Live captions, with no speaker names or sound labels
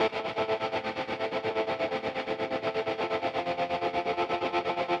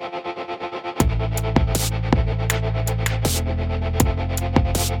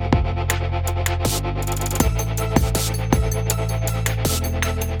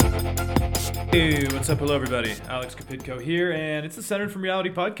Hey, what's up? Hello, everybody. Alex Kapitko here, and it's the Centered from Reality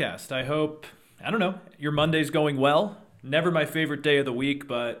podcast. I hope, your Monday's going well. Never my favorite day of the week,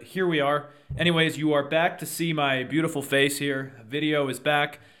 but here we are. Anyways, you are back to see my beautiful face here. Video is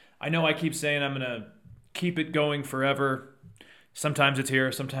back. I know I keep saying I'm going to keep it going forever. Sometimes it's here,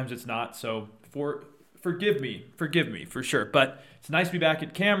 sometimes it's not, so forgive me for sure. But it's nice to be back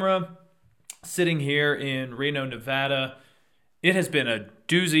at camera, sitting here in Reno, Nevada. It has been a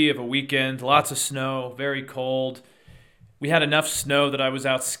doozy of a weekend, lots of snow, very cold. We had enough snow that I was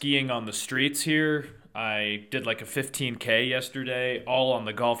out skiing on the streets here. I did like a 15K yesterday, all on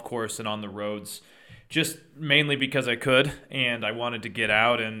the golf course and on the roads, just mainly because I could and I wanted to get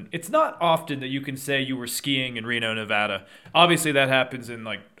out. And it's not often that you can say you were skiing in Reno, Nevada. Obviously that happens in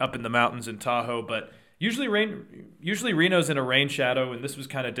like up in the mountains in Tahoe, but usually Reno's in a rain shadow, and this was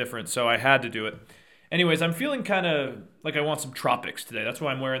kind of different, so I had to do it. Anyways, I'm feeling kind of like I want some tropics today. That's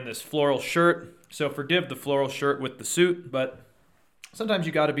why I'm wearing this floral shirt. So forgive the floral shirt with the suit, but sometimes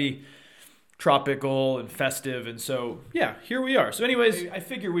you got to be tropical and festive. And so, yeah, here we are. So anyways, I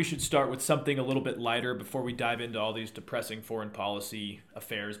figure we should start with something a little bit lighter before we dive into all these depressing foreign policy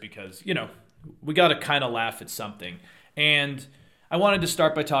affairs because, we got to kind of laugh at something. And I wanted to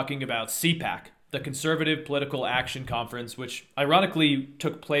start by talking about CPAC, the Conservative Political Action Conference, which ironically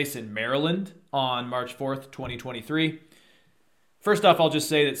took place in Maryland on March 4th, 2023. First off, I'll just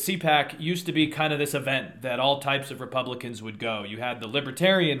say that CPAC used to be kind of this event that all types of Republicans would go. You had the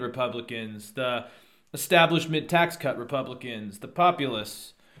Libertarian Republicans, the Establishment Tax Cut Republicans, the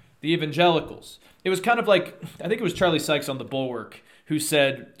Populists, the Evangelicals. It was kind of like, I think it was Charlie Sykes on The Bulwark who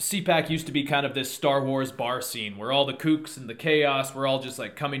said CPAC used to be kind of this Star Wars bar scene where all the kooks and the chaos were all just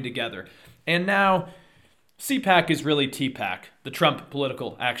like coming together. And now CPAC is really TPAC, the Trump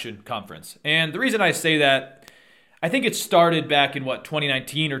Political Action Conference. And the reason I say that, I think it started back in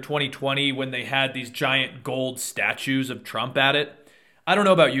 2019 or 2020 when they had these giant gold statues of Trump at it. I don't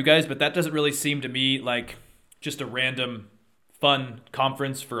know about you guys, but that doesn't really seem to me like just a random fun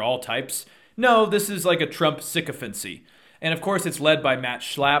conference for all types. No, this is like a Trump sycophancy. And of course, it's led by Matt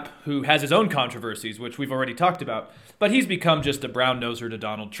Schlapp, who has his own controversies, which we've already talked about. But he's become just a brown noser to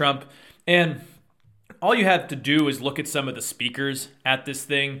Donald Trump. And all you had to do is look at some of the speakers at this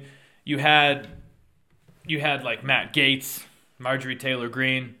thing. You had like Matt Gaetz, Marjorie Taylor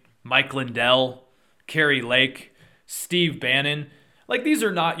Greene, Mike Lindell, Carrie Lake, Steve Bannon. Like, these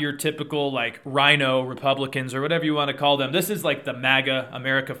are not your typical like rhino Republicans or whatever you want to call them. This is like the MAGA,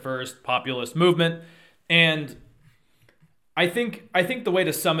 America First populist movement. And I think the way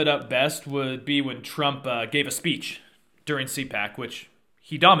to sum it up best would be when Trump gave a speech during CPAC, which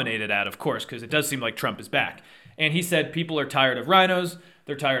he dominated at, of course, because it does seem like Trump is back. And he said people are tired of rhinos.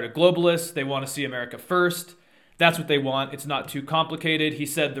 They're tired of globalists. They want to see America first. That's what they want. It's not too complicated. He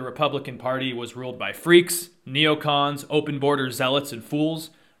said the Republican Party was ruled by freaks, neocons, open border zealots, and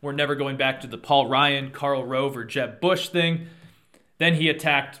fools. We're never going back to the Paul Ryan, Karl Rove, or Jeb Bush thing. Then he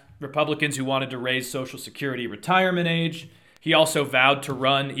attacked Republicans who wanted to raise Social Security retirement age. He also vowed to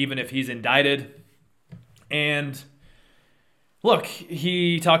run even if he's indicted. And look,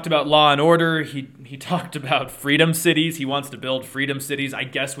 he talked about law and order. He talked about freedom cities. He wants to build freedom cities, I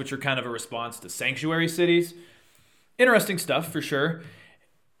guess, which are kind of a response to sanctuary cities. Interesting stuff, for sure.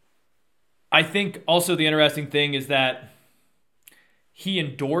 I think also the interesting thing is that he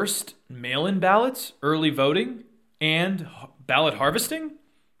endorsed mail-in ballots, early voting, and ballot harvesting,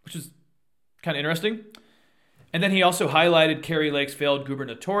 which is kind of interesting. And then he also highlighted Carrie Lake's failed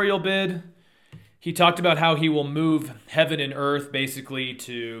gubernatorial bid. He talked about how he will move heaven and earth basically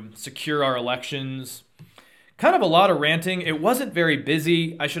to secure our elections. Kind of a lot of ranting. It wasn't very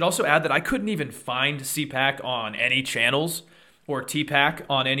busy. I should also add that I couldn't even find CPAC on any channels or TPAC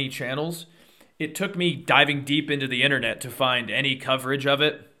on any channels. It took me diving deep into the internet to find any coverage of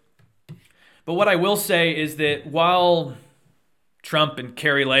it. But what I will say is that while Trump and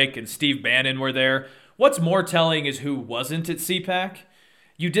Carrie Lake and Steve Bannon were there, what's more telling is who wasn't at CPAC.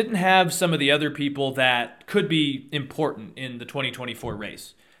 You didn't have some of the other people that could be important in the 2024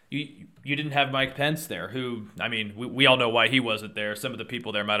 race. You didn't have Mike Pence there, who, we all know why he wasn't there. Some of the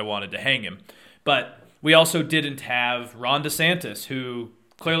people there might have wanted to hang him. But we also didn't have Ron DeSantis, who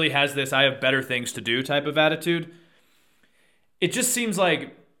clearly has this I have better things to do type of attitude. It just seems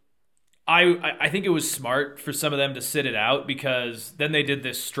like I think it was smart for some of them to sit it out because then they did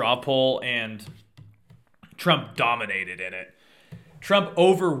this straw poll and Trump dominated in it. Trump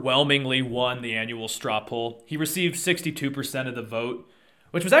overwhelmingly won the annual straw poll. He received 62% of the vote,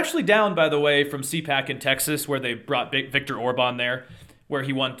 which was actually down, by the way, from CPAC in Texas, where they brought Viktor Orban there, where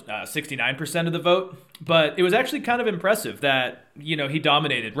he won 69% of the vote. But it was actually kind of impressive that, he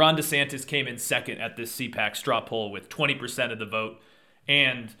dominated. Ron DeSantis came in second at this CPAC straw poll with 20% of the vote,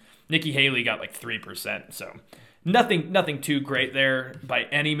 and Nikki Haley got like 3%. So nothing too great there by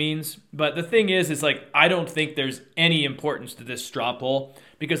any means. But the thing is like, I don't think there's any importance to this straw poll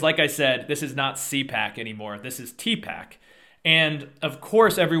because, like I said, this is not CPAC anymore. This is TPAC. And of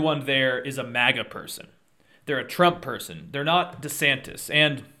course, everyone there is a MAGA person. They're a Trump person. They're not DeSantis.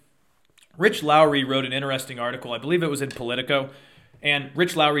 And Rich Lowry wrote an interesting article. I believe it was in Politico. And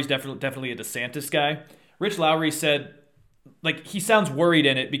Rich Lowry's definitely a DeSantis guy. Rich Lowry said, like, he sounds worried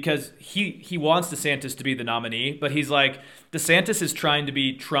in it because he wants DeSantis to be the nominee, but he's like, DeSantis is trying to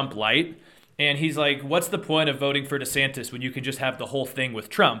be Trump light. And he's like, what's the point of voting for DeSantis when you can just have the whole thing with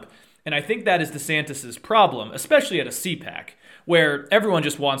Trump? And I think that is DeSantis's problem, especially at a CPAC, where everyone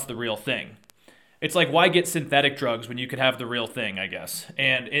just wants the real thing. It's like, why get synthetic drugs when you could have the real thing, I guess?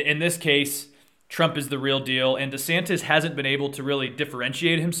 And in this case, Trump is the real deal, and DeSantis hasn't been able to really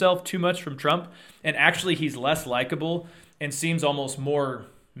differentiate himself too much from Trump, and actually he's less likable and seems almost more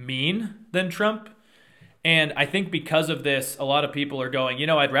mean than Trump. And I think because of this, a lot of people are going,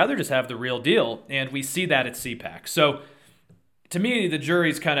 I'd rather just have the real deal, and we see that at CPAC. So to me, the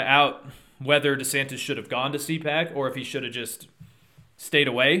jury's kind of out whether DeSantis should have gone to CPAC or if he should have just stayed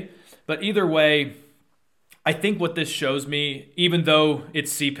away. But either way, I think what this shows me, even though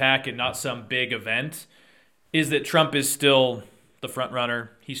it's CPAC and not some big event, is that Trump is still the front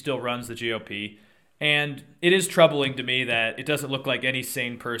runner. He still runs the GOP. And it is troubling to me that it doesn't look like any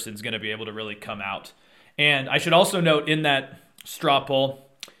sane person is going to be able to really come out. And I should also note in that straw poll,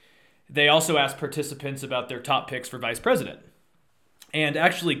 they also asked participants about their top picks for vice president. And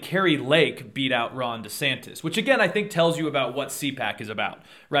actually, Carrie Lake beat out Ron DeSantis, which again, I think tells you about what CPAC is about,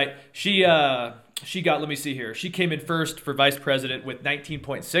 right? She got, let me see here. She came in first for vice president with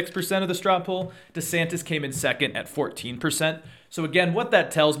 19.6% of the straw poll. DeSantis came in second at 14%. So again, what that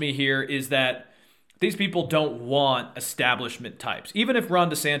tells me here is that these people don't want establishment types. Even if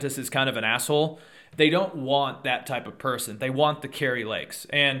Ron DeSantis is kind of an asshole, they don't want that type of person. They want the Carrie Lakes.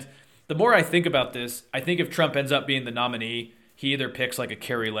 And the more I think about this, I think if Trump ends up being the nominee, he either picks like a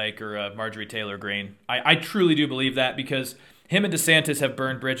Carrie Lake or a Marjorie Taylor Greene. I truly do believe that because him and DeSantis have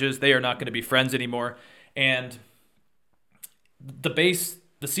burned bridges. They are not going to be friends anymore. And the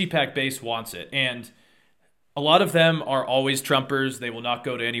CPAC base wants it. And a lot of them are always Trumpers. They will not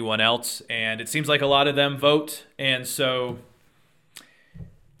go to anyone else. And it seems like a lot of them vote. And so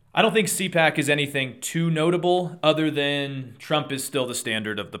I don't think CPAC is anything too notable other than Trump is still the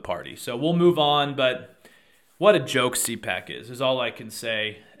standard of the party. So we'll move on, but what a joke CPAC is all I can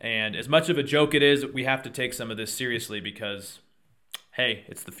say. And as much of a joke it is, we have to take some of this seriously because, hey,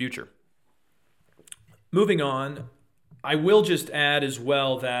 it's the future. Moving on, I will just add as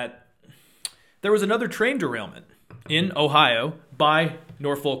well that there was another train derailment in Ohio by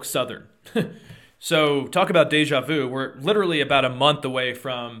Norfolk Southern. So talk about deja vu. We're literally about a month away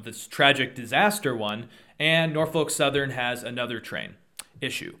from this tragic disaster one, and Norfolk Southern has another train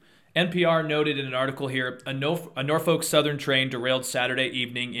issue. NPR noted in an article here, a Norfolk Southern train derailed Saturday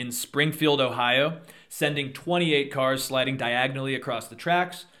evening in Springfield, Ohio, sending 28 cars sliding diagonally across the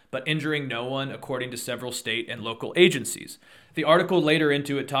tracks, but injuring no one, according to several state and local agencies. The article later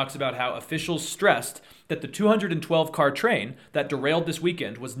into it talks about how officials stressed that the 212-car train that derailed this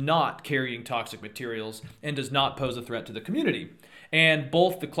weekend was not carrying toxic materials and does not pose a threat to the community. And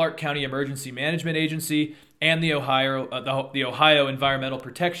both the Clark County Emergency Management Agency and the Ohio Environmental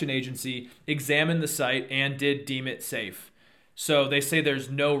Protection Agency examined the site and did deem it safe. So they say there's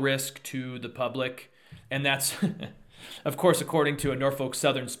no risk to the public, and that's, of course, according to a Norfolk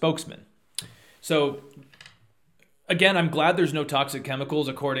Southern spokesman. So again, I'm glad there's no toxic chemicals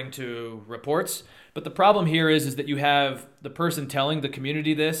according to reports, but the problem here is that you have the person telling the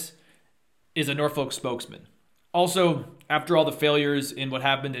community this is a Norfolk spokesman. Also, after all the failures in what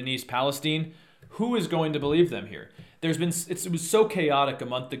happened in East Palestine, who is going to believe them here? It was so chaotic a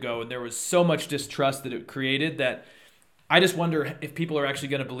month ago, and there was so much distrust that it created that I just wonder if people are actually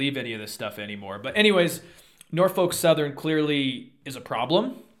going to believe any of this stuff anymore. But anyways, Norfolk Southern clearly is a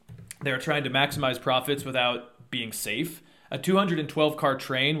problem. They're trying to maximize profits without being safe. A 212-car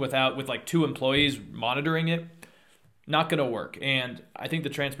train with like 2 employees monitoring it, not going to work. And I think the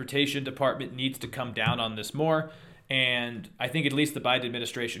transportation department needs to come down on this more. And I think at least the Biden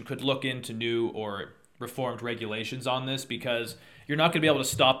administration could look into new or reformed regulations on this, because you're not going to be able to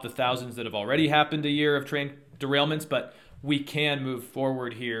stop the thousands that have already happened a year of train derailments, but we can move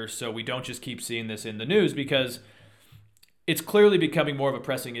forward here so we don't just keep seeing this in the news, because it's clearly becoming more of a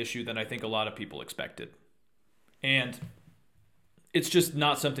pressing issue than I think a lot of people expected. And it's just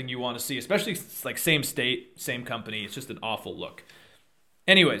not something you want to see, especially like same state, same company. It's just an awful look.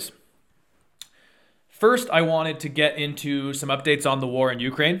 Anyways, first I wanted to get into some updates on the war in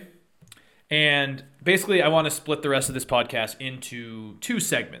Ukraine. And basically, I want to split the rest of this podcast into two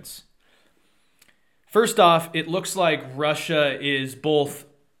segments. First off, it looks like Russia is both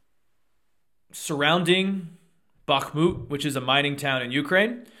surrounding Bakhmut, which is a mining town in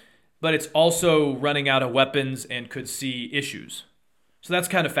Ukraine, but it's also running out of weapons and could see issues. So that's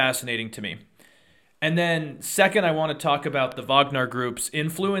kind of fascinating to me. And then second, I want to talk about the Wagner Group's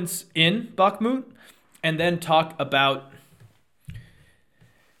influence in Bakhmut, and then talk about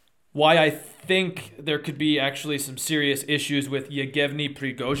why I think there could be actually some serious issues with Yevgeny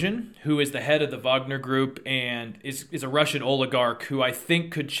Prigozhin, who is the head of the Wagner Group and is a Russian oligarch who I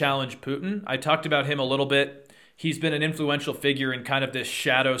think could challenge Putin. I talked about him a little bit. He's been an influential figure in kind of this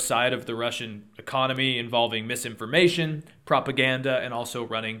shadow side of the Russian economy involving misinformation, propaganda, and also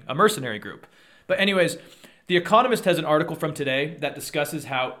running a mercenary group. But anyways, The Economist has an article from today that discusses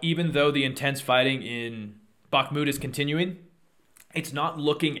how even though the intense fighting in Bakhmut is continuing, it's not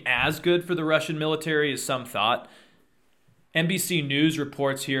looking as good for the Russian military as some thought. NBC News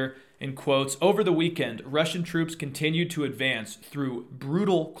reports here, in quotes, over the weekend, Russian troops continued to advance through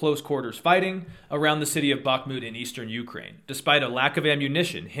brutal close quarters fighting around the city of Bakhmut in eastern Ukraine, despite a lack of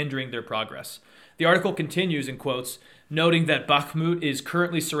ammunition hindering their progress. The article continues, in quotes, noting that Bakhmut is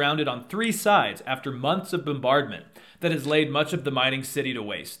currently surrounded on three sides after months of bombardment that has laid much of the mining city to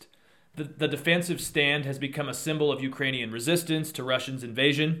waste. The defensive stand has become a symbol of Ukrainian resistance to Russia's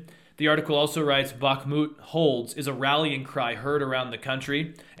invasion. The article also writes, Bakhmut holds is a rallying cry heard around the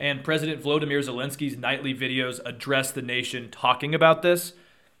country, and President Volodymyr Zelensky's nightly videos address the nation talking about this.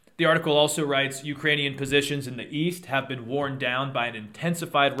 The article also writes, Ukrainian positions in the east have been worn down by an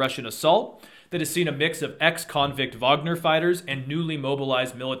intensified Russian assault that has seen a mix of ex-convict Wagner fighters and newly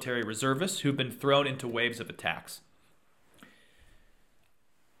mobilized military reservists who've been thrown into waves of attacks.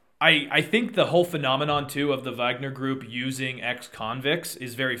 I think the whole phenomenon, too, of the Wagner Group using ex-convicts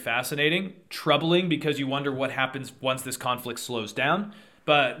is very fascinating. Troubling because you wonder what happens once this conflict slows down.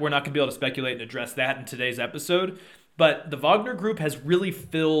 But we're not going to be able to speculate and address that in today's episode. But the Wagner Group has really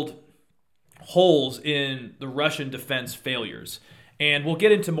filled holes in the Russian defense failures. And we'll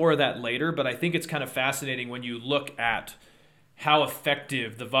get into more of that later, but I think it's kind of fascinating when you look at how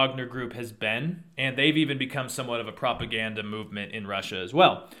effective the Wagner Group has been. And they've even become somewhat of a propaganda movement in Russia as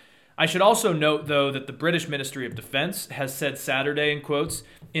well. I should also note, though, that the British Ministry of Defense has said Saturday, in quotes,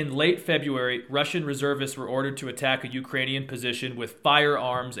 in late February, Russian reservists were ordered to attack a Ukrainian position with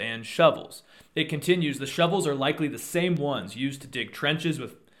firearms and shovels. It continues, the shovels are likely the same ones used to dig trenches,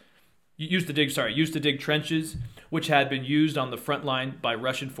 which had been used on the front line by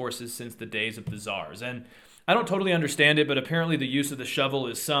Russian forces since the days of the Tsars. And I don't totally understand it, but apparently the use of the shovel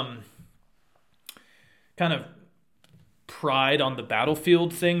is some kind of pride on the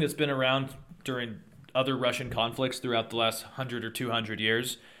battlefield thing that's been around during other Russian conflicts throughout the last 100 or 200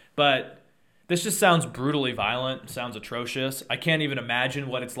 years. But this just sounds brutally violent, sounds atrocious. I can't even imagine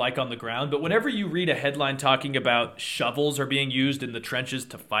what it's like on the ground. But whenever you read a headline talking about shovels are being used in the trenches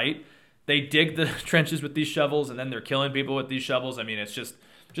to fight, they dig the trenches with these shovels and then they're killing people with these shovels. I mean, it's just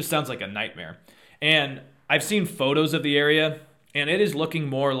sounds like a nightmare. And I've seen photos of the area, and it is looking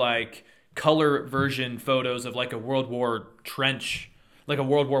more like color version photos of like a World War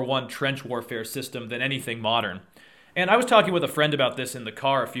I trench warfare system than anything modern. And I was talking with a friend about this in the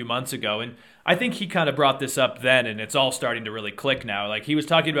car a few months ago, and I think he kind of brought this up then, and it's all starting to really click now. Like, he was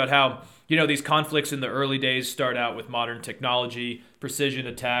talking about how, these conflicts in the early days start out with modern technology, precision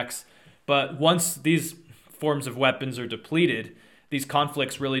attacks, but once these forms of weapons are depleted, these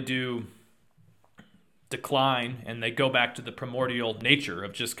conflicts really do decline, and they go back to the primordial nature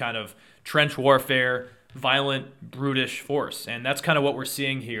of just kind of trench warfare, violent, brutish force. And that's kind of what we're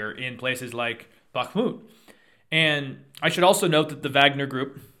seeing here in places like Bakhmut. And I should also note that the Wagner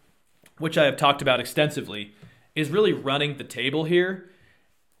Group, which I have talked about extensively, is really running the table here.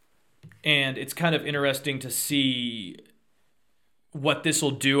 And it's kind of interesting to see what this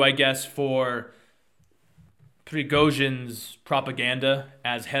will do, I guess, for Prigozhin's propaganda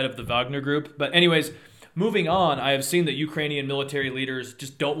as head of the Wagner Group. But anyways, moving on, I have seen that Ukrainian military leaders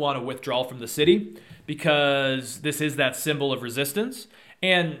just don't want to withdraw from the city because this is that symbol of resistance.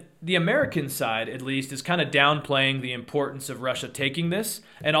 And the American side, at least, is kind of downplaying the importance of Russia taking this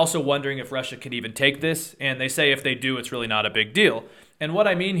and also wondering if Russia can even take this. And they say if they do, it's really not a big deal. And what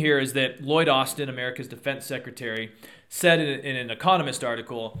I mean here is that Lloyd Austin, America's defense secretary, said in an Economist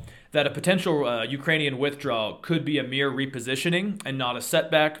article that a potential Ukrainian withdrawal could be a mere repositioning and not a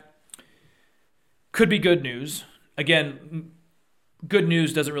setback. Could be good news. Again, good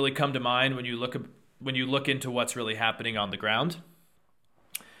news doesn't really come to mind when you look into what's really happening on the ground.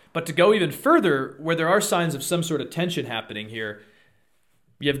 But to go even further, where there are signs of some sort of tension happening here,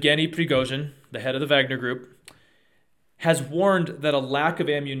 Yevgeny Prigozhin, the head of the Wagner Group, has warned that a lack of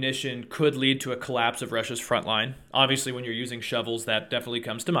ammunition could lead to a collapse of Russia's front line. Obviously, when you're using shovels, that definitely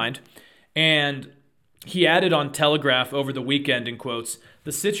comes to mind. And he added on Telegraph over the weekend, in quotes,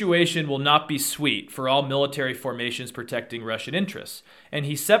 "The situation will not be sweet for all military formations protecting Russian interests." And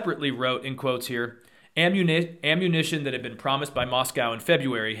he separately wrote, in quotes here, ammunition that had been promised by Moscow in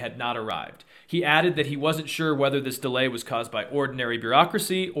February had not arrived. He added that he wasn't sure whether this delay was caused by ordinary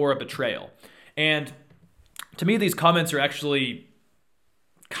bureaucracy or a betrayal. And to me, these comments are actually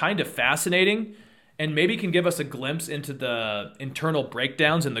kind of fascinating and maybe can give us a glimpse into the internal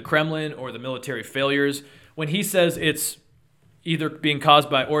breakdowns in the Kremlin or the military failures. When he says it's either being caused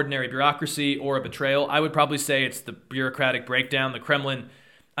by ordinary bureaucracy or a betrayal, I would probably say it's the bureaucratic breakdown. The Kremlin,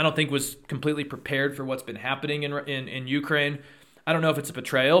 I don't think, was completely prepared for what's been happening in Ukraine. I don't know if it's a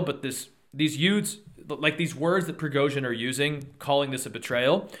betrayal, but these words that Prigozhin are using, calling this a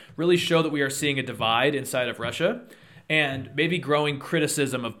betrayal, really show that we are seeing a divide inside of Russia and maybe growing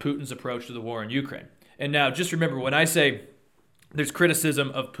criticism of Putin's approach to the war in Ukraine. And now, just remember, when I say there's criticism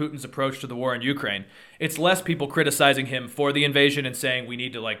of Putin's approach to the war in Ukraine, it's less people criticizing him for the invasion and saying we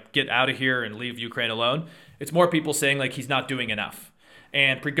need to get out of here and leave Ukraine alone. It's more people saying he's not doing enough.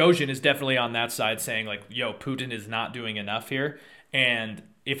 And Prigozhin is definitely on that side saying Putin is not doing enough here. And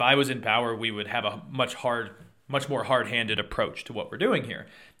if I was in power, we would have a much more hard-handed approach to what we're doing here.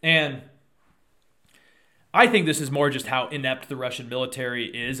 And I think this is more just how inept the Russian military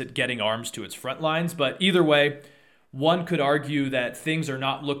is at getting arms to its front lines. But either way, one could argue that things are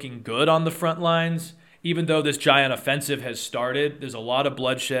not looking good on the front lines. Even though this giant offensive has started, there's a lot of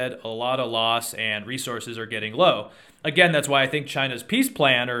bloodshed, a lot of loss, and resources are getting low. Again, that's why I think China's peace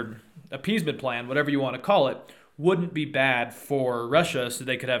plan or appeasement plan, whatever you want to call it, wouldn't be bad for Russia so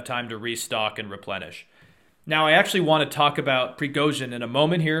they could have time to restock and replenish. Now, I actually want to talk about Prigozhin in a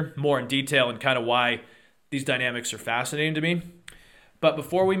moment here, more in detail, and kind of why these dynamics are fascinating to me. But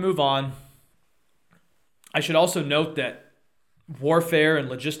before we move on, I should also note that warfare and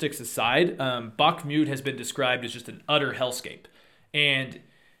logistics aside, Bakhmut has been described as just an utter hellscape. And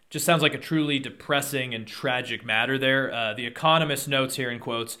just sounds like a truly depressing and tragic matter there. The Economist notes here in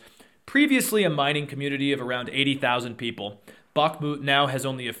quotes, previously a mining community of around 80,000 people, Bakhmut now has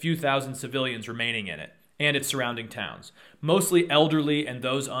only a few thousand civilians remaining in it and its surrounding towns, mostly elderly and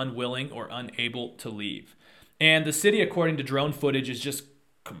those unwilling or unable to leave. And the city, according to drone footage, is just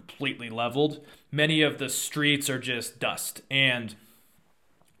completely leveled. Many of the streets are just dust. And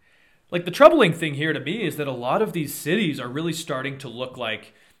the troubling thing here to me is that a lot of these cities are really starting to look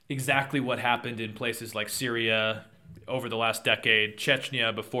like exactly what happened in places like Syria over the last decade,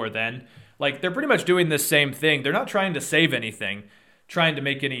 Chechnya before then. They're pretty much doing the same thing. They're not trying to save anything, trying to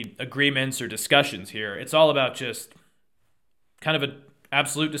make any agreements or discussions here. It's all about just kind of an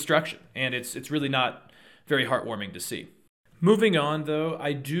absolute destruction. And it's really not very heartwarming to see. Moving on, though,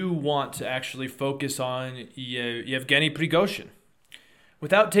 I do want to actually focus on Yevgeny Prigozhin.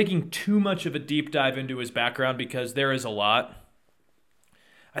 Without taking too much of a deep dive into his background, because there is a lot,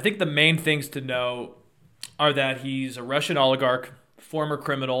 I think the main things to know are that he's a Russian oligarch, former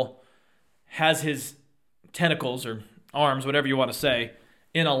criminal, has his tentacles or arms, whatever you want to say,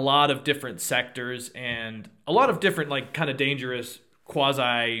 in a lot of different sectors and a lot of different kind of dangerous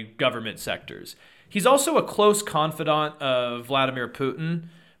quasi-government sectors. He's also a close confidant of Vladimir Putin,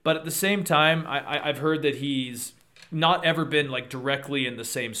 but at the same time, I've heard that he's not ever been directly in the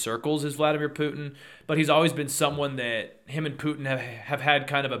same circles as Vladimir Putin, but he's always been someone that him and Putin have had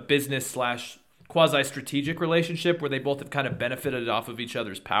kind of a business / quasi-strategic relationship where they both have kind of benefited off of each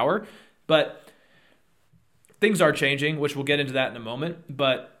other's power. But things are changing, which we'll get into that in a moment.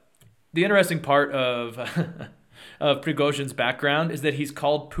 But the interesting part of of Prigozhin's background is that he's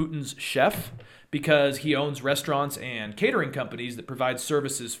called Putin's chef because he owns restaurants and catering companies that provide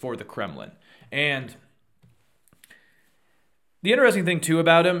services for the Kremlin. And the interesting thing, too,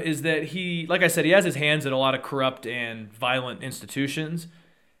 about him is that he, like I said, he has his hands in a lot of corrupt and violent institutions.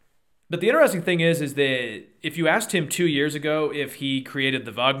 But the interesting thing is that if you asked him 2 years ago if he created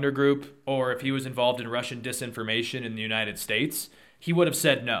the Wagner Group or if he was involved in Russian disinformation in the United States, he would have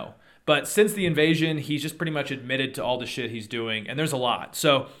said no. But since the invasion, he's just pretty much admitted to all the shit he's doing, and there's a lot.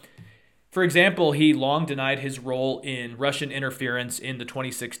 So, for example, he long denied his role in Russian interference in the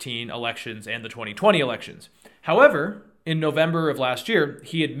 2016 elections and the 2020 elections. However, in November of last year,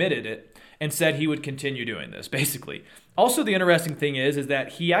 he admitted it, and said he would continue doing this, basically. Also, the interesting thing is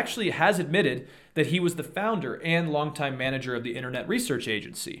that he actually has admitted that he was the founder and longtime manager of the Internet Research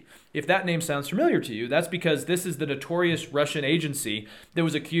Agency. If that name sounds familiar to you, that's because this is the notorious Russian agency that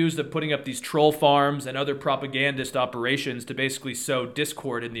was accused of putting up these troll farms and other propagandist operations to basically sow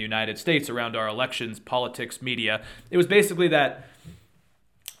discord in the United States around our elections, politics, media. It was basically that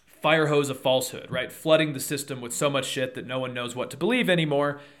fire hose of falsehood, right? Flooding the system with so much shit that no one knows what to believe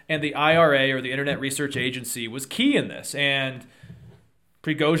anymore. And the IRA, or the Internet Research Agency, was key in this. And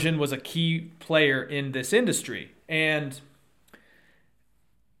Prigozhin was a key player in this industry. And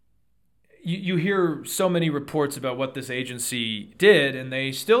you hear so many reports about what this agency did, and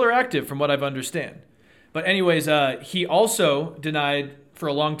they still are active from what I've understand. But anyways, he also denied for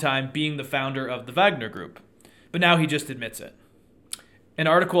a long time being the founder of the Wagner Group. But now he just admits it. An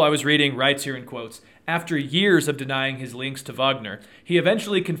article I was reading writes here in quotes, after years of denying his links to Wagner, he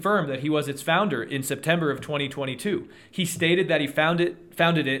eventually confirmed that he was its founder in September of 2022. He stated that he founded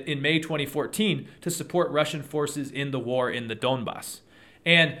it in May 2014 to support Russian forces in the war in the Donbass.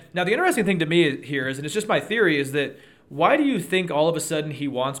 And now the interesting thing to me here is, and it's just my theory, is that why do you think all of a sudden he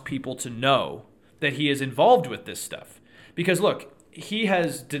wants people to know that he is involved with this stuff? Because look, he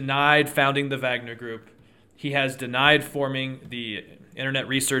has denied founding the Wagner Group. He has denied forming the Internet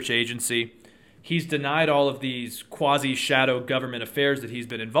Research Agency. He's denied all of these quasi-shadow government affairs that he's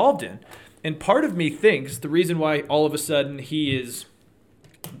been involved in. And part of me thinks the reason why all of a sudden he is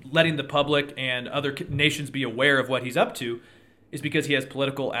letting the public and other nations be aware of what he's up to is because he has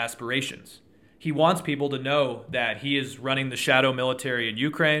political aspirations. He wants people to know that he is running the shadow military in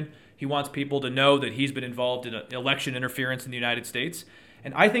Ukraine. He wants people to know that he's been involved in election interference in the United States.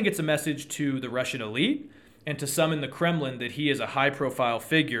 And I think it's a message to the Russian elite and to some in the Kremlin that he is a high-profile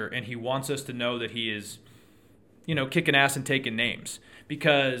figure, and he wants us to know that he is, kicking ass and taking names.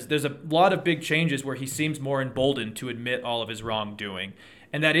 Because there's a lot of big changes where he seems more emboldened to admit all of his wrongdoing.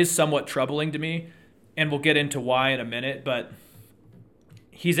 And that is somewhat troubling to me, and we'll get into why in a minute, but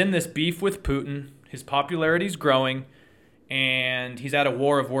he's in this beef with Putin, his popularity's growing, and he's at a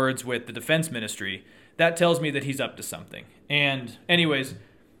war of words with the defense ministry. That tells me that he's up to something. And anyways,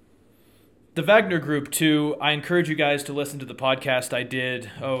 the Wagner Group, too, I encourage you guys to listen to the podcast I did,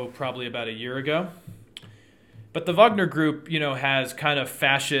 probably about a year ago. But the Wagner Group, has kind of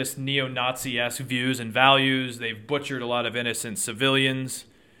fascist, neo-Nazi-esque views and values. They've butchered a lot of innocent civilians.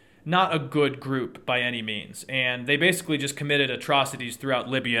 Not a good group by any means. And they basically just committed atrocities throughout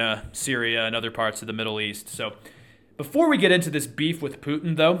Libya, Syria, and other parts of the Middle East. So before we get into this beef with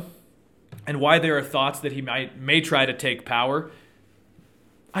Putin, though, and why there are thoughts that he may try to take power,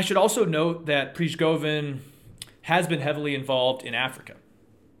 I should also note that Prigozhin has been heavily involved in Africa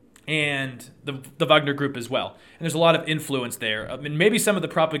and the Wagner Group as well. And there's a lot of influence there. I mean, maybe some of the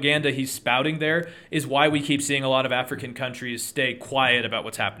propaganda he's spouting there is why we keep seeing a lot of African countries stay quiet about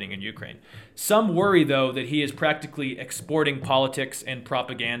what's happening in Ukraine. Some worry, though, that he is practically exporting politics and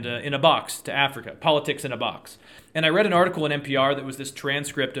propaganda in a box to Africa. Politics in a box. And I read an article in NPR that was this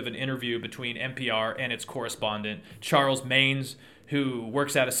transcript of an interview between NPR and its correspondent, Charles Maynes, who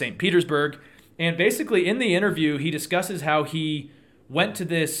works out of St. Petersburg. And basically in the interview, he discusses how he went to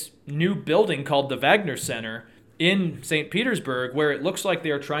this new building called the Wagner Center in St. Petersburg, where it looks like they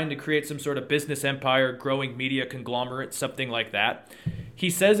are trying to create some sort of business empire, growing media conglomerate, something like that. He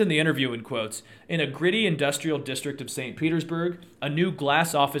says in the interview, in quotes, "In a gritty industrial district of St. Petersburg, a new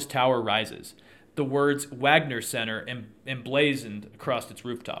glass office tower rises. The words Wagner Center emblazoned across its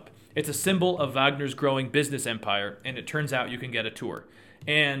rooftop. It's a symbol of Wagner's growing business empire, and it turns out you can get a tour."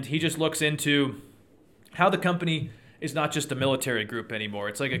 And he just looks into how the company is not just a military group anymore.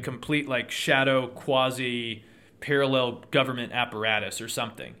 It's like a complete shadow, quasi-parallel government apparatus or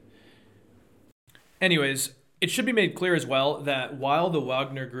something. Anyways, it should be made clear as well that while the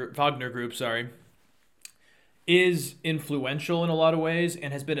Wagner Group, is influential in a lot of ways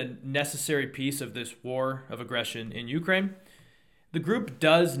and has been a necessary piece of this war of aggression in Ukraine, the group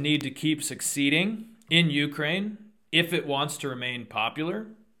does need to keep succeeding in Ukraine if it wants to remain popular.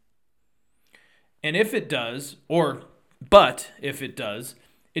 And if it does, if it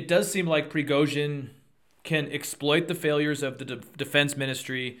does seem like Prigozhin can exploit the failures of the defense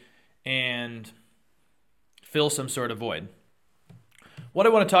ministry and fill some sort of void. What I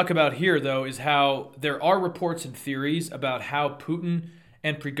want to talk about here, though, is how there are reports and theories about how Putin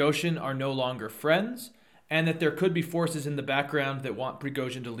and Prigozhin are no longer friends, and that there could be forces in the background that want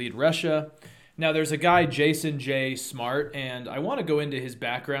Prigozhin to lead Russia. Now, there's a guy, Jason J. Smart, and I want to go into his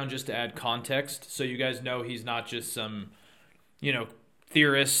background just to add context so you guys know he's not just some,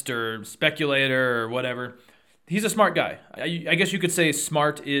 theorist or speculator or whatever. he's a smart guy. I guess you could say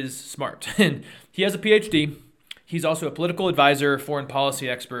smart is smart. And he has a PhD. He's also a political advisor, foreign policy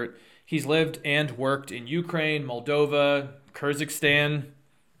expert. He's lived and worked in Ukraine, Moldova, Kyrgyzstan,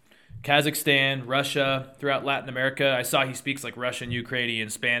 Kazakhstan, Russia, throughout Latin America. I saw he speaks like Russian, Ukrainian,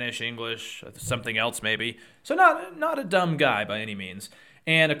 Spanish, English, something else maybe. So not a dumb guy by any means.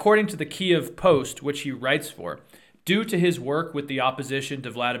 And according to the Kiev Post, which he writes for, due to his work with the opposition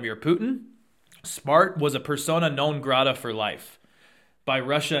to Vladimir Putin, Smart was a persona non grata for life by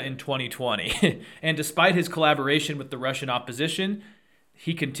Russia in 2020. And despite his collaboration with the Russian opposition,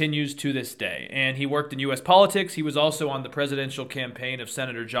 he continues to this day. And he worked in U.S. politics. He was also on the presidential campaign of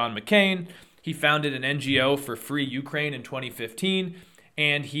Senator John McCain. He founded an NGO for Free Ukraine in 2015.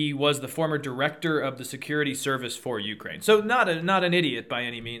 And he was the former director of the Security Service for Ukraine. So not an idiot by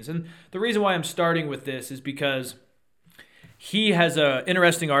any means. And the reason why I'm starting with this is because he has an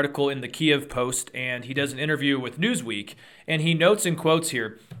interesting article in the Kiev Post, and he does an interview with Newsweek, and he notes in quotes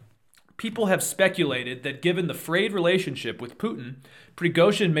here, people have speculated that given the frayed relationship with Putin,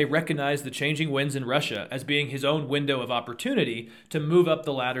 Prigozhin may recognize the changing winds in Russia as being his own window of opportunity to move up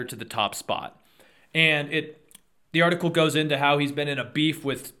the ladder to the top spot. And the article goes into how he's been in a beef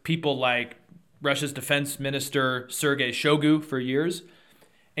with people like Russia's defense minister Sergei Shoigu for years.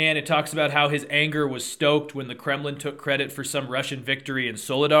 And it talks about how his anger was stoked when the Kremlin took credit for some Russian victory in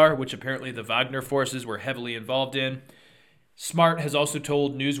Soledar, which apparently the Wagner forces were heavily involved in. Smart has also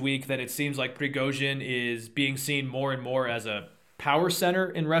told Newsweek that it seems like Prigozhin is being seen more and more as a power center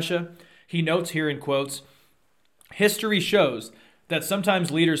in Russia. He notes here in quotes, history shows that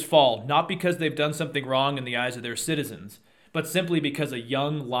sometimes leaders fall not because they've done something wrong in the eyes of their citizens, but simply because a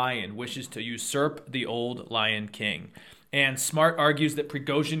young lion wishes to usurp the old lion king. And Smart argues that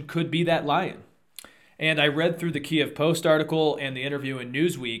Prigozhin could be that lion. And I read through the Kiev Post article and the interview in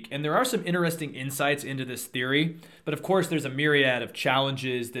Newsweek, and there are some interesting insights into this theory. But of course, there's a myriad of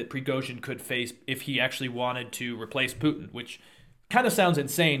challenges that Prigozhin could face if he actually wanted to replace Putin, which kind of sounds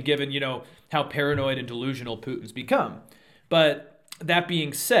insane given, how paranoid and delusional Putin's become. But that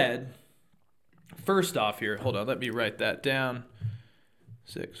being said, first off here, hold on, let me write that down.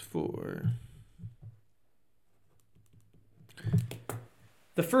 6-4.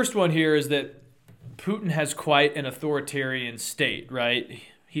 The first one here is that Putin has quite an authoritarian state, right?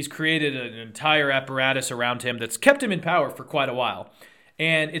 He's created an entire apparatus around him that's kept him in power for quite a while.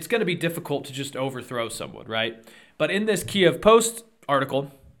 And it's going to be difficult to just overthrow someone, right? But in this Kiev Post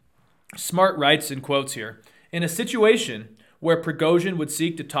article, Smart writes in quotes here, in a situation where Prigozhin would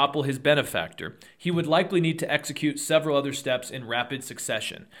seek to topple his benefactor, he would likely need to execute several other steps in rapid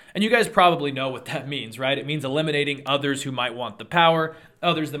succession. And you guys probably know what that means, right? It means eliminating others who might want the power,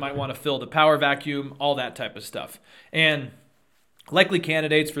 others that might want to fill the power vacuum, all that type of stuff. And likely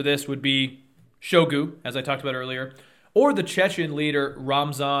candidates for this would be Shoigu, as I talked about earlier, or the Chechen leader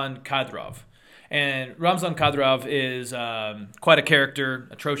Ramzan Kadyrov. And Ramzan Kadyrov is quite a character,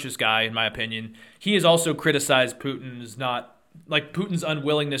 atrocious guy in my opinion. He has also criticized Putin's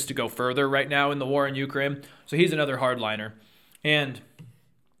unwillingness to go further right now in the war in Ukraine. So he's another hardliner. And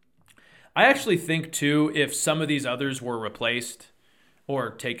I actually think too, if some of these others were replaced or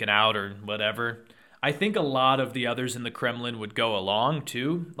taken out or whatever, I think a lot of the others in the Kremlin would go along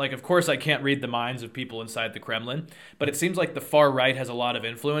too. Like, of course, I can't read the minds of people inside the Kremlin, but it seems like the far right has a lot of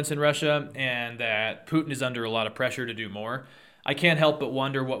influence in Russia and that Putin is under a lot of pressure to do more. I can't help but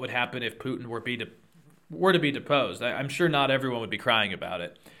wonder what would happen if Putin were to be deposed. I'm sure not everyone would be crying about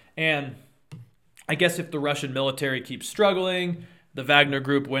it. And I guess if the Russian military keeps struggling, the Wagner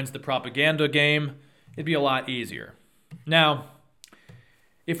group wins the propaganda game, it'd be a lot easier. Now,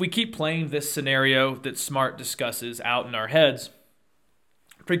 if we keep playing this scenario that Smart discusses out in our heads,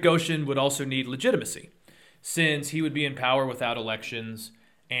 Prigozhin would also need legitimacy, since he would be in power without elections,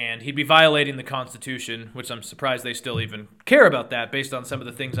 and he'd be violating the Constitution, which I'm surprised they still even care about that based on some of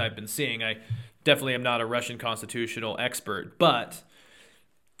the things I've been seeing. I definitely am not a Russian constitutional expert, but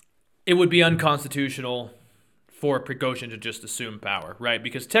it would be unconstitutional for Prigozhin to just assume power, right?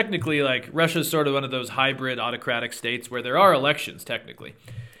 Because technically, Russia's sort of one of those hybrid autocratic states where there are elections, technically.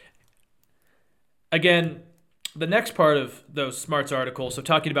 Again, the next part of those Smart's article, so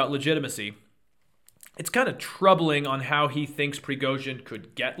talking about legitimacy, it's kind of troubling on how he thinks Prigozhin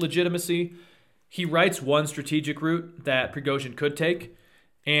could get legitimacy. He writes one strategic route that Prigozhin could take,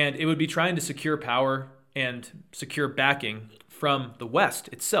 and it would be trying to secure power and secure backing from the West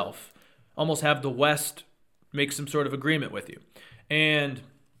itself. Almost have the West make some sort of agreement with you. And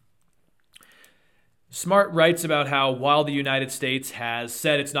Smart writes about how while the United States has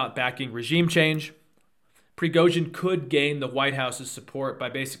said it's not backing regime change, Prigozhin could gain the White House's support by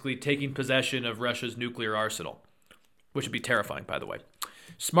basically taking possession of Russia's nuclear arsenal. which would be terrifying, by the way.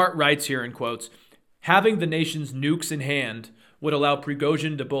 Smart writes here in quotes, having the nation's nukes in hand would allow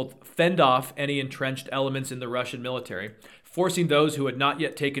Prigozhin to both fend off any entrenched elements in the Russian military, forcing those who had not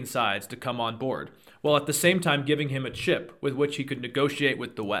yet taken sides to come on board, while at the same time giving him a chip with which he could negotiate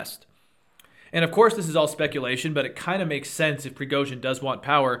with the West. And of course, this is all speculation, but it kind of makes sense if Prigozhin does want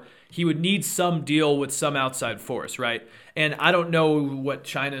power. He would need some deal with some outside force, right? And I don't know what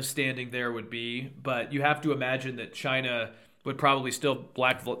China's standing there would be, but you have to imagine that China would probably still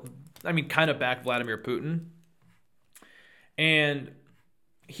kind of back Vladimir Putin. And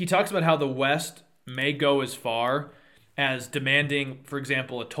he talks about how the West may go as far as demanding, for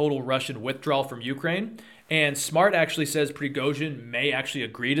example, a total Russian withdrawal from Ukraine. And Smart actually says Prigozhin may actually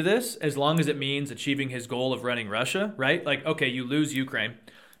agree to this as long as it means achieving his goal of running Russia, right? Like, okay, you lose Ukraine,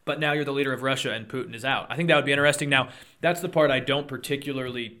 but now you're the leader of Russia and Putin is out. I think that would be interesting. Now, that's the part I don't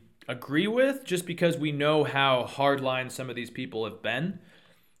particularly agree with, just because we know how hardline some of these people have been.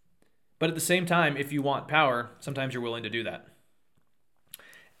 But at the same time, if you want power, sometimes you're willing to do that.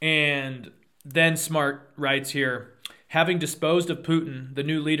 And then Smart writes here, having disposed of Putin, the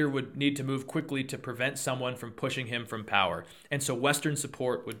new leader would need to move quickly to prevent someone from pushing him from power. And so Western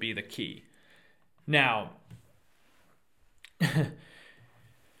support would be the key. Now,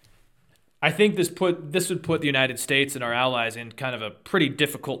 I think this would put the United States and our allies in kind of a pretty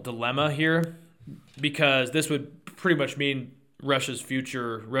difficult dilemma here, because this would pretty much mean Russia's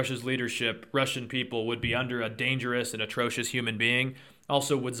future, Russia's leadership, Russian people would be under a dangerous and atrocious human being.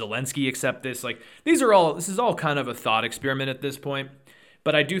 Also, would Zelensky accept this? This is all kind of a thought experiment at this point.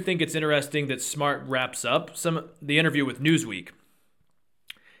 But I do think it's interesting that Smart wraps up the interview with Newsweek.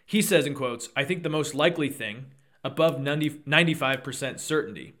 He says, in quotes, I think the most likely thing, above 95%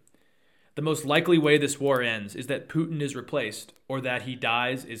 certainty, the most likely way this war ends is that Putin is replaced, or that he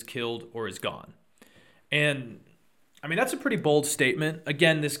dies, is killed, or is gone. And I mean, that's a pretty bold statement.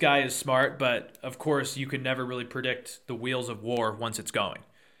 Again, this guy is smart, but of course, you can never really predict the wheels of war once it's going.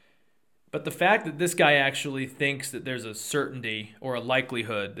 But the fact that this guy actually thinks that there's a certainty or a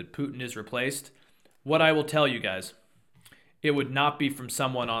likelihood that Putin is replaced, what I will tell you guys, it would not be from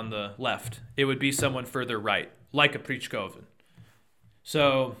someone on the left. It would be someone further right, like a Prigozhin.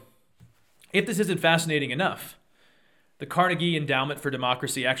 So, if this isn't fascinating enough, the Carnegie Endowment for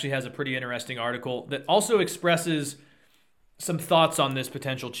Democracy actually has a pretty interesting article that also expresses some thoughts on this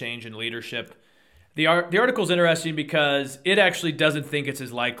potential change in leadership. The article is interesting because it actually doesn't think it's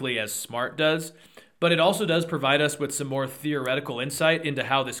as likely as Smart does, but it also does provide us with some more theoretical insight into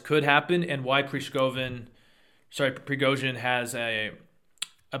how this could happen and why Prigozhin has a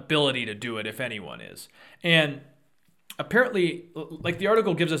ability to do it, if anyone is. And apparently, like, the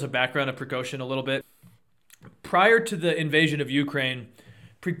article gives us a background of Prigozhin a little bit. Prior to the invasion of Ukraine,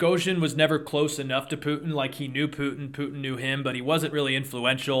 Prigozhin was never close enough to Putin. Like, he knew Putin, Putin knew him, but he wasn't really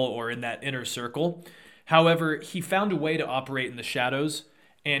influential or in that inner circle. However, he found a way to operate in the shadows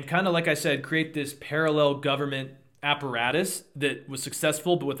and kind of, like I said, create this parallel government apparatus that was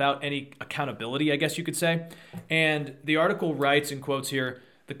successful but without any accountability, I guess you could say. And the article writes, in quotes here,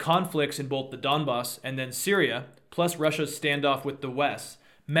 the conflicts in both the Donbass and then Syria, plus Russia's standoff with the West,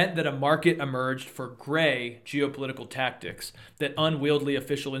 meant that a market emerged for gray geopolitical tactics that unwieldy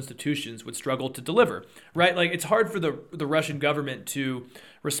official institutions would struggle to deliver, right? Like, it's hard for the Russian government to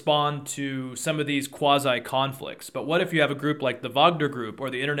respond to some of these quasi-conflicts. But what if you have a group like the Wagner Group or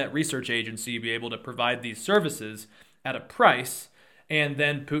the Internet Research Agency be able to provide these services at a price, and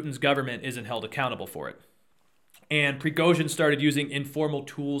then Putin's government isn't held accountable for it? And Prigozhin started using informal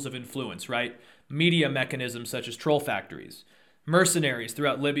tools of influence, right? Media mechanisms such as troll factories, mercenaries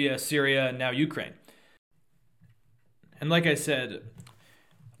throughout Libya, Syria, and now Ukraine. And like I said,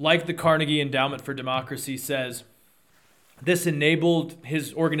 like the Carnegie Endowment for Democracy says, this enabled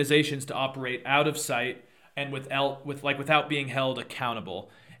his organizations to operate out of sight and without being held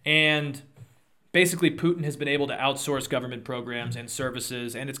accountable. And basically, Putin has been able to outsource government programs and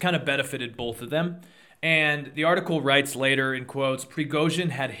services, and it's kind of benefited both of them. And the article writes later, in quotes, Prigozhin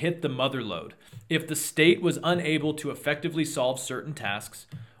had hit the mother lode. If the state was unable to effectively solve certain tasks,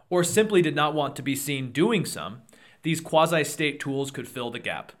 or simply did not want to be seen doing some, these quasi-state tools could fill the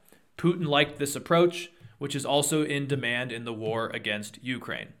gap. Putin liked this approach, which is also in demand in the war against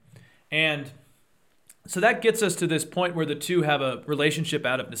Ukraine. And so that gets us to this point where the two have a relationship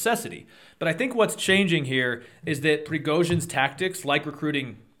out of necessity. But I think what's changing here is that Prigozhin's tactics, like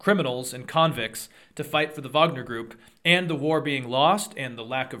recruiting criminals and convicts to fight for the Wagner Group, and the war being lost, and the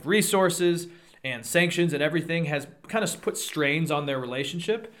lack of resources, and sanctions and everything has kind of put strains on their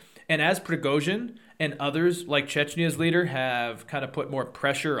relationship. And as Prigozhin and others like Chechnya's leader have kind of put more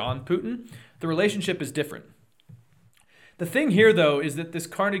pressure on Putin, the relationship is different. The thing here, though, is that this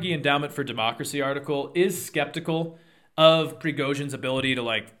Carnegie Endowment for Democracy article is skeptical of Prigozhin's ability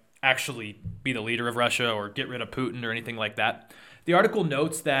to actually be the leader of Russia or get rid of Putin or anything like that. The article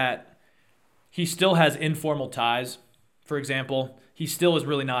notes that he still has informal ties. For example, he still is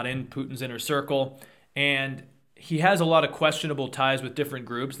really not in Putin's inner circle, and he has a lot of questionable ties with different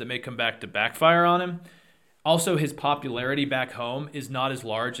groups that may come back to backfire on him. Also, his popularity back home is not as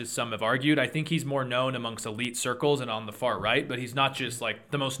large as some have argued. I think he's more known amongst elite circles and on the far right, but he's not just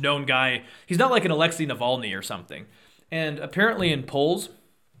the most known guy. He's not like an Alexei Navalny or something. And apparently in polls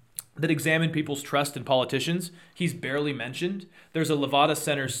that examine people's trust in politicians, he's barely mentioned. There's a Levada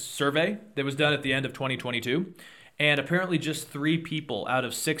Center survey that was done at the end of 2022, and apparently just 3 people out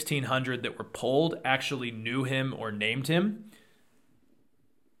of 1,600 that were polled actually knew him or named him.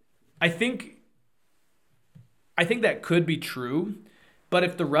 I think that could be true, but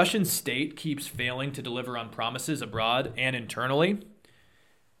if the Russian state keeps failing to deliver on promises abroad and internally,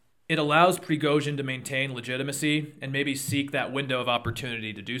 it allows Prigozhin to maintain legitimacy and maybe seek that window of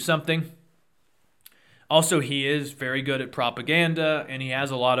opportunity to do something. Also, he is very good at propaganda, and he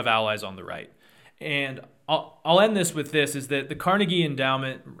has a lot of allies on the right. And I'll end this with this, is that the Carnegie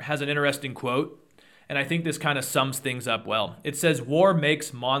Endowment has an interesting quote, and I think this kind of sums things up well. It says, "War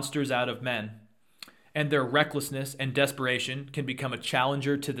makes monsters out of men, and their recklessness and desperation can become a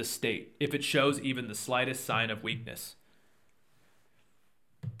challenger to the state if it shows even the slightest sign of weakness."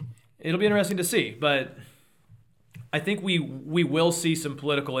 It'll be interesting to see, but I think we will see some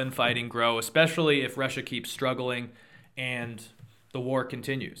political infighting grow, especially if Russia keeps struggling and the war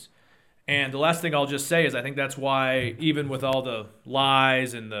continues. And the last thing I'll just say is I think that's why, even with all the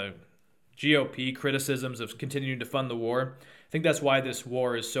lies and the GOP criticisms of continuing to fund the war, I think that's why this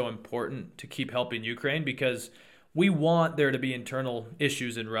war is so important to keep helping Ukraine, because we want there to be internal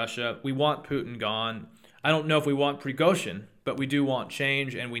issues in Russia. We want Putin gone. I don't know if we want Prigozhin, but we do want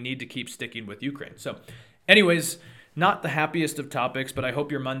change, and we need to keep sticking with Ukraine. So anyways, not the happiest of topics, but I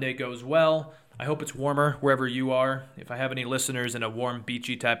hope your Monday goes well. I hope it's warmer wherever you are. If I have any listeners in a warm,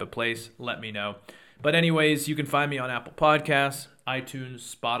 beachy type of place, let me know. But anyways, you can find me on Apple Podcasts,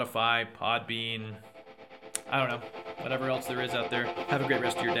 iTunes, Spotify, Podbean, I don't know, whatever else there is out there. Have a great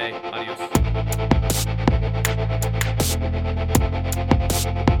rest of your day. Adios.